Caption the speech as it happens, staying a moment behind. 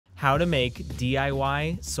how to make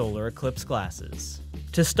DIY solar eclipse glasses.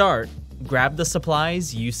 To start, grab the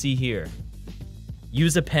supplies you see here.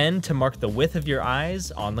 Use a pen to mark the width of your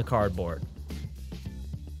eyes on the cardboard.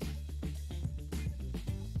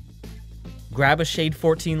 Grab a shade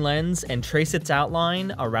 14 lens and trace its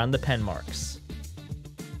outline around the pen marks.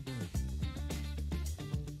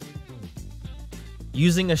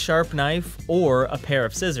 Using a sharp knife or a pair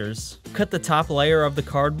of scissors, cut the top layer of the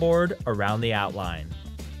cardboard around the outline.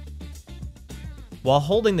 While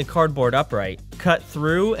holding the cardboard upright, cut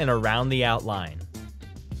through and around the outline.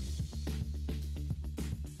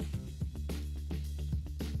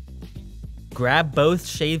 Grab both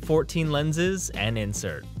shade 14 lenses and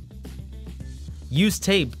insert. Use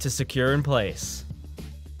tape to secure in place.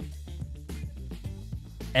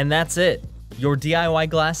 And that's it. Your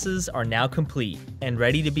DIY glasses are now complete and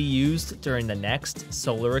ready to be used during the next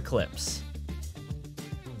solar eclipse.